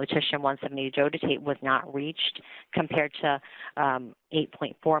receiving lutetium-178 dotatate was not reached, compared to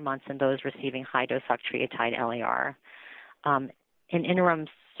 8.4 months in those receiving high-dose octreotide LAR. An interim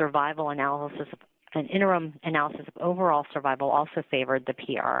analysis of overall survival also favored the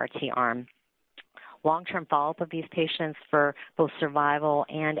PRRT arm. Long-term follow-up of these patients for both survival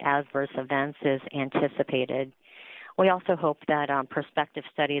and adverse events is anticipated. We also hope that prospective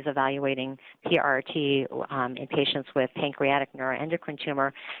studies evaluating PRRT in patients with pancreatic neuroendocrine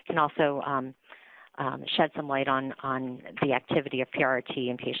tumor can also shed some light on the activity of PRRT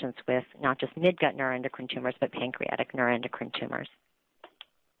in patients with not just midgut neuroendocrine tumors, but pancreatic neuroendocrine tumors.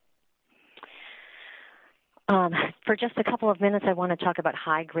 For just a couple of minutes, I want to talk about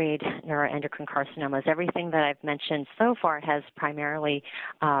high-grade neuroendocrine carcinomas. Everything that I've mentioned so far has primarily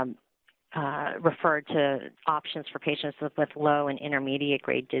referred to options for patients with low and intermediate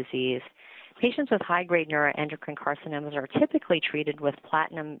grade disease. Patients with high-grade neuroendocrine carcinomas are typically treated with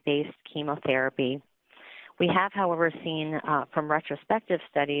platinum-based chemotherapy. We have, however, seen from retrospective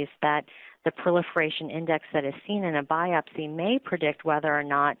studies that the proliferation index that is seen in a biopsy may predict whether or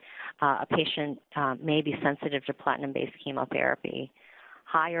not a patient may be sensitive to platinum-based chemotherapy.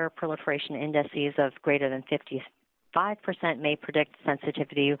 Higher proliferation indices of greater than 55% may predict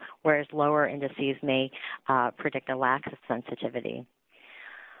sensitivity, whereas lower indices may predict a lack of sensitivity.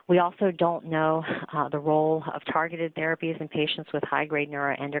 We also don't know the role of targeted therapies in patients with high-grade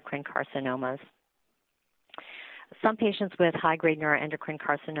neuroendocrine carcinomas. Some patients with high-grade neuroendocrine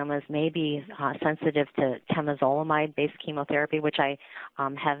carcinomas may be sensitive to temozolomide-based chemotherapy, which I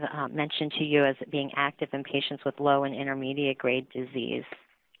have mentioned to you as being active in patients with low and intermediate grade disease.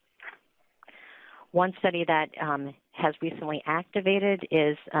 One study that has recently activated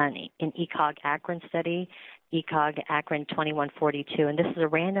is an ECOG-ACRIN study, ECOG-ACRIN 2142, and this is a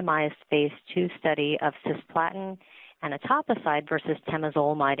randomized phase 2 study of cisplatin and etoposide versus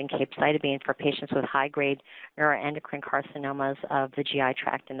temozolomide and capecitabine for patients with high-grade neuroendocrine carcinomas of the GI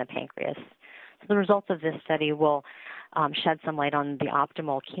tract and the pancreas. So the results of this study will shed some light on the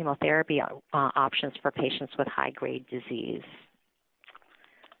optimal chemotherapy options for patients with high-grade disease.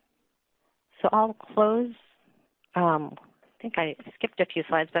 So I'll close. I think I skipped a few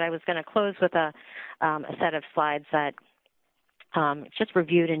slides, but I was going to close with a set of slides that just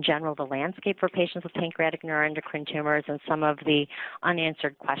reviewed in general the landscape for patients with pancreatic neuroendocrine tumors and some of the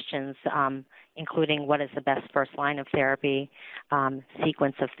unanswered questions, including what is the best first line of therapy,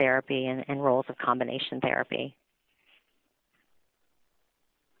 sequence of therapy, and roles of combination therapy.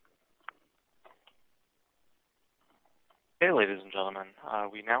 Okay, ladies and gentlemen,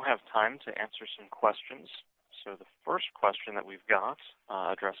 we now have time to answer some questions. So the first question that we've got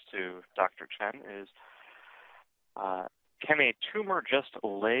addressed to Dr. Chen is, can a tumor just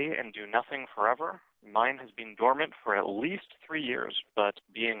lay and do nothing forever? Mine has been dormant for at least 3 years, but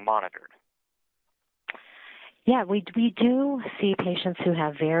being monitored. Yeah, we do see patients who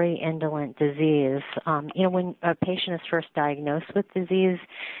have very indolent disease. When a patient is first diagnosed with disease,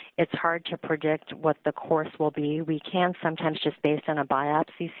 it's hard to predict what the course will be. We can sometimes, just based on a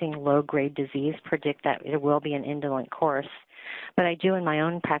biopsy, seeing low-grade disease, predict that it will be an indolent course. But I do, in my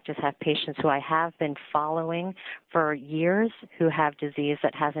own practice, have patients who I have been following for years who have disease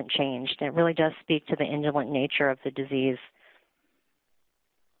that hasn't changed. And it really does speak to the indolent nature of the disease.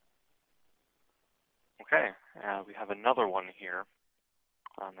 Okay, we have another one here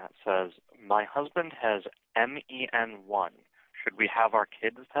that says, my husband has MEN1. Should we have our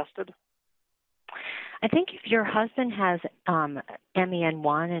kids tested? I think if your husband has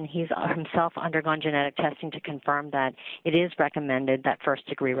MEN1 and he's himself undergone genetic testing to confirm that, it is recommended that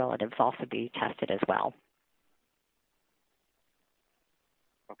first-degree relatives also be tested as well.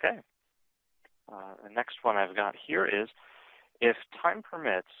 Okay. The next one I've got here is, if time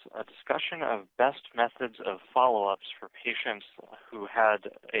permits, a discussion of best methods of follow-ups for patients who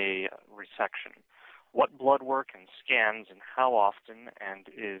had a resection. What blood work and scans and how often, and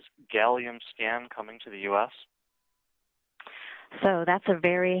is gallium scan coming to the U.S.? So that's a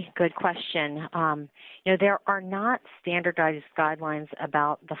very good question. There are not standardized guidelines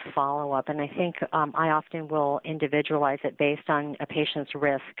about the follow-up, and I think I often will individualize it based on a patient's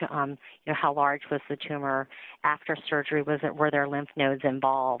risk. How large was the tumor after surgery? Were there lymph nodes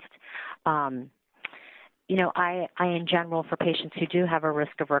involved? I, in general, for patients who do have a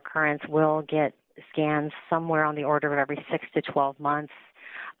risk of recurrence, will get scans somewhere on the order of every 6 to 12 months.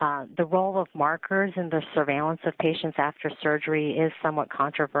 The role of markers in the surveillance of patients after surgery is somewhat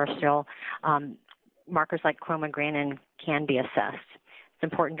controversial. Markers like chromogranin can be assessed. It's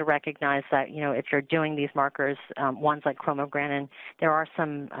important to recognize that, if you're doing these markers, ones like chromogranin, there are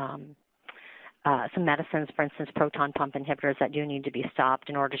some some medicines, for instance, proton pump inhibitors that do need to be stopped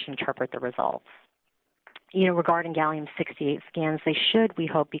in order to interpret the results. Regarding gallium-68 scans, they should, we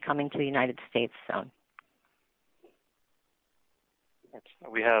hope, be coming to the United States soon.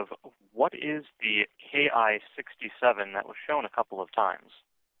 We have, what is the Ki-67 that was shown a couple of times?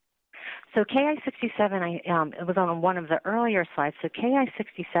 So Ki-67, it was on one of the earlier slides. So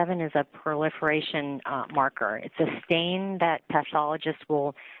Ki-67 is a proliferation marker. It's a stain that pathologists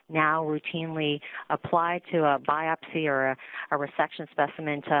will now routinely apply to a biopsy or a resection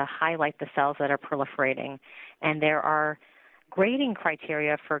specimen to highlight the cells that are proliferating. And there are grading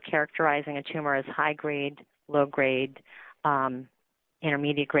criteria for characterizing a tumor as high grade, low grade,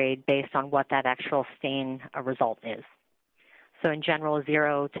 intermediate grade based on what that actual stain result is. So in general,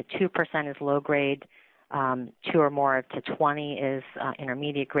 0 to 2% is low grade, 2 or more to 20 is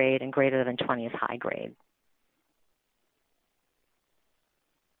intermediate grade, and greater than 20 is high grade.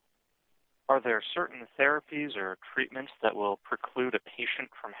 Are there certain therapies or treatments that will preclude a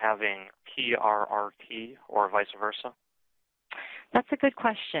patient from having PRRT or vice versa? That's a good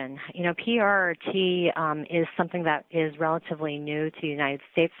question. PRRT is something that is relatively new to the United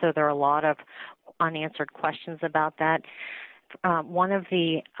States, so there are a lot of unanswered questions about that. One of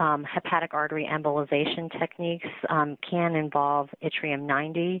the hepatic artery embolization techniques can involve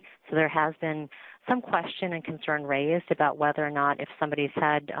yttrium-90, so there has been some question and concern raised about whether or not if somebody's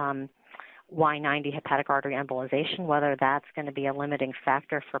had Y90 hepatic artery embolization, whether that's going to be a limiting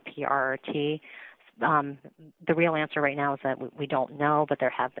factor for PRRT. The real answer right now is that we don't know, but there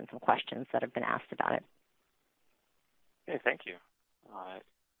have been some questions that have been asked about it. Okay, thank you.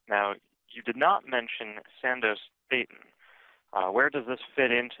 Now, you did not mention sandostatin. Where does this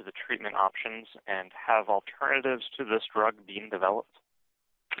fit into the treatment options, and have alternatives to this drug been developed?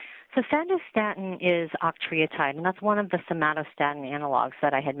 So sandostatin is octreotide, and that's one of the somatostatin analogs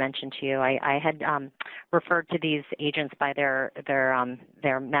that I had mentioned to you. I had referred to these agents by their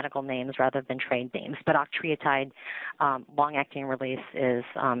medical names rather than trade names. But octreotide long-acting release is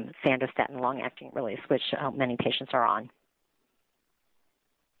sandostatin long-acting release, which many patients are on.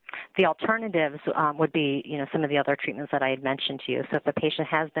 The alternatives would be, some of the other treatments that I had mentioned to you. So if the patient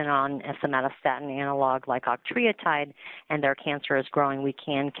has been on a somatostatin analog like octreotide and their cancer is growing, we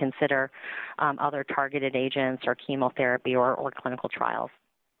can consider other targeted agents or chemotherapy or clinical trials.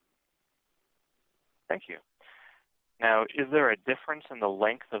 Thank you. Now, is there a difference in the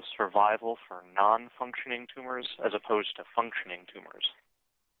length of survival for non-functioning tumors as opposed to functioning tumors?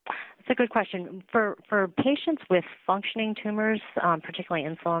 That's a good question. For patients with functioning tumors, particularly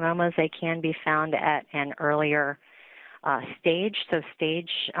insulinomas, they can be found at an earlier stage. So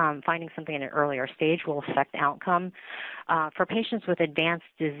finding something in an earlier stage will affect outcome. For patients with advanced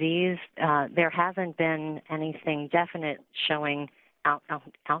disease, there hasn't been anything definite showing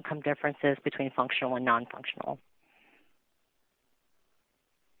outcome differences between functional and non-functional.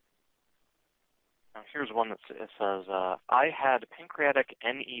 Now, here's one that says, I had pancreatic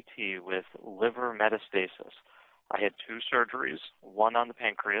NET with liver metastasis. I had 2 surgeries, one on the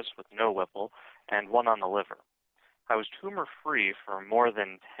pancreas with no Whipple and one on the liver. I was tumor-free for more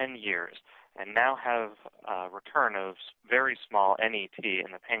than 10 years and now have a return of very small NET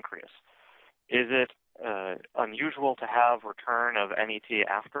in the pancreas. Is it unusual to have return of NET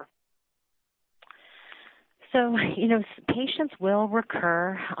after? So, patients will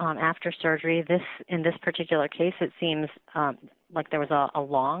recur after surgery. In this particular case, it seems like there was a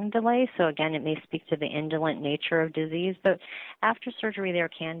long delay. So, again, it may speak to the indolent nature of disease. But after surgery, there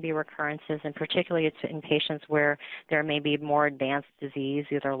can be recurrences, and particularly it's in patients where there may be more advanced disease,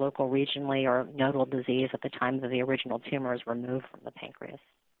 either local, regionally, or nodal disease at the time that the original tumor is removed from the pancreas.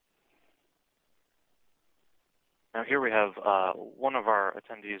 Now here we have one of our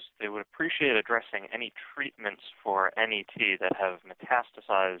attendees. They would appreciate addressing any treatments for NET that have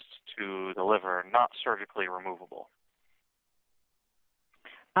metastasized to the liver, not surgically removable.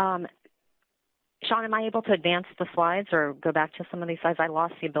 Sean, am I able to advance the slides or go back to some of these slides? I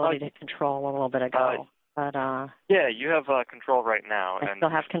lost the ability to control a little bit ago. Yeah, you have control right now. I still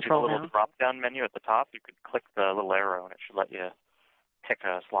have control now. A little drop-down menu at the top. You could click the little arrow, and it should let you pick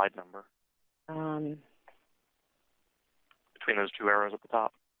a slide number. Between those 2 arrows at the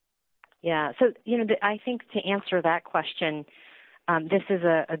top. Yeah, so, I think to answer that question, this is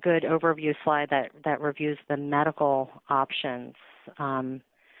a good overview slide that reviews the medical options.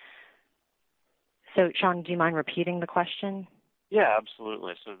 So, Sean, do you mind repeating the question? Yeah,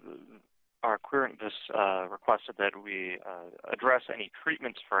 absolutely. So our querent requested that we address any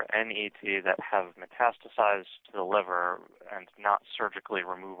treatments for NET that have metastasized to the liver and not surgically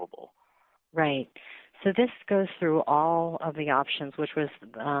removable. Right. So this goes through all of the options, which was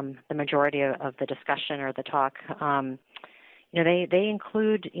the majority of the discussion or the talk. They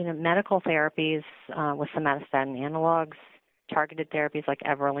include medical therapies with somatostatin analogs, targeted therapies like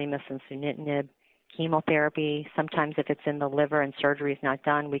everolimus and sunitinib, chemotherapy. Sometimes if it's in the liver and surgery is not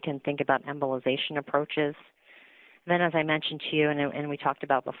done, we can think about embolization approaches. Then, as I mentioned to you, and we talked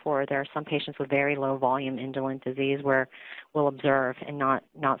about before, there are some patients with very low volume indolent disease where we'll observe and not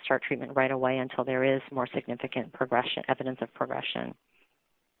start treatment right away until there is more significant progression, evidence of progression.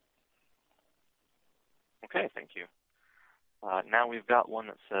 Okay, thank you. Now we've got one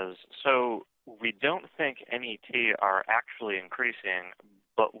that says, so we don't think NET are actually increasing,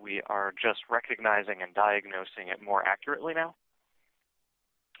 but we are just recognizing and diagnosing it more accurately now?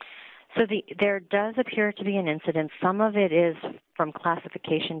 So there does appear to be an incidence. Some of it is from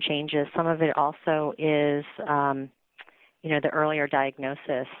classification changes. Some of it also is, the earlier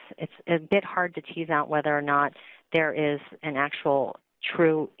diagnosis. It's a bit hard to tease out whether or not there is an actual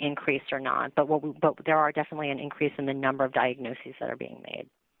true increase or not. But there are definitely an increase in the number of diagnoses that are being made.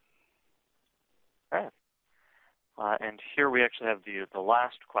 All right. And here we actually have the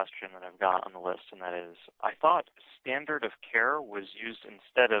last question that I've got on the list, and that is, I thought standard of care was used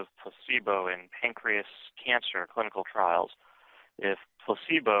instead of placebo in pancreas cancer clinical trials. If it's a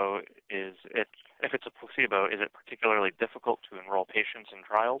placebo, is it particularly difficult to enroll patients in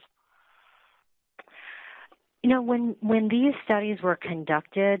trials? When these studies were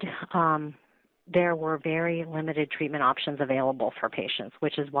conducted, there were very limited treatment options available for patients,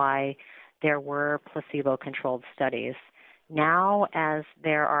 which is why there were placebo-controlled studies. Now, as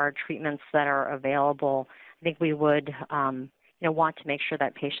there are treatments that are available, I think we would want to make sure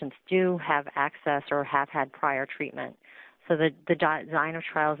that patients do have access or have had prior treatment. So the design of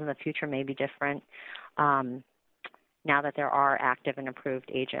trials in the future may be different now that there are active and approved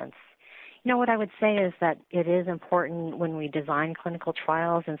agents. What I would say is that it is important when we design clinical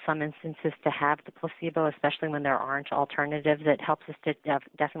trials in some instances to have the placebo, especially when there aren't alternatives. It helps us to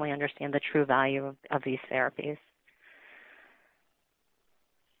definitely understand the true value of these therapies.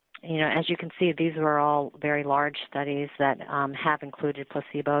 As you can see, these were all very large studies that have included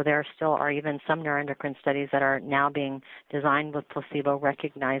placebo. There still are even some neuroendocrine studies that are now being designed with placebo,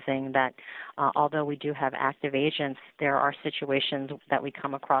 recognizing that although we do have active agents, there are situations that we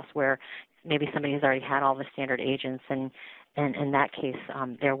come across where maybe somebody has already had all the standard agents, and in that case,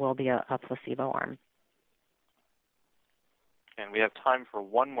 there will be a placebo arm. And we have time for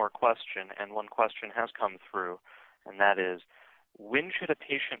one more question, and one question has come through, and that is, when should a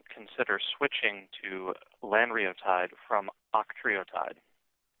patient consider switching to lanreotide from octreotide?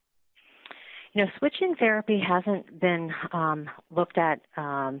 Switching therapy hasn't been looked at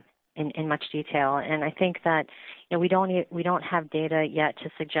in much detail, and I think that we don't have data yet to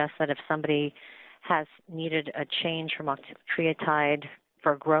suggest that if somebody has needed a change from octreotide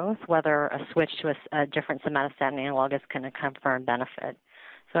for growth, whether a switch to a different somatostatin analog is going to confirm benefit.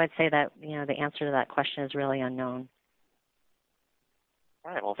 So I'd say that the answer to that question is really unknown.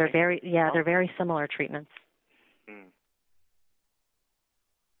 All right. Well, they're very similar treatments.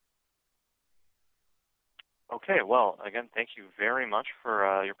 Okay. Well, again, thank you very much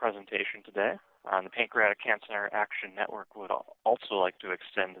for your presentation today. The Pancreatic Cancer Action Network would also like to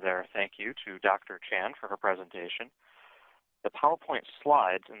extend their thank you to Dr. Chan for her presentation. The PowerPoint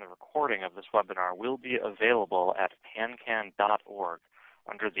slides and the recording of this webinar will be available at pancan.org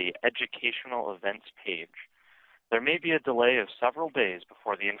under the Educational Events page. There may be a delay of several days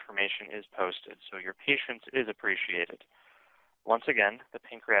before the information is posted, so your patience is appreciated. Once again, the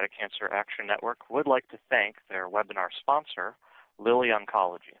Pancreatic Cancer Action Network would like to thank their webinar sponsor, Lilly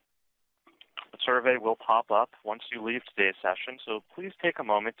Oncology. The survey will pop up once you leave today's session, so please take a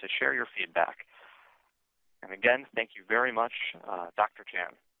moment to share your feedback. And again, thank you very much, Dr.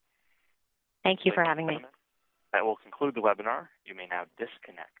 Chan. Thank you for having me. That will conclude the webinar. You may now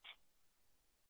disconnect.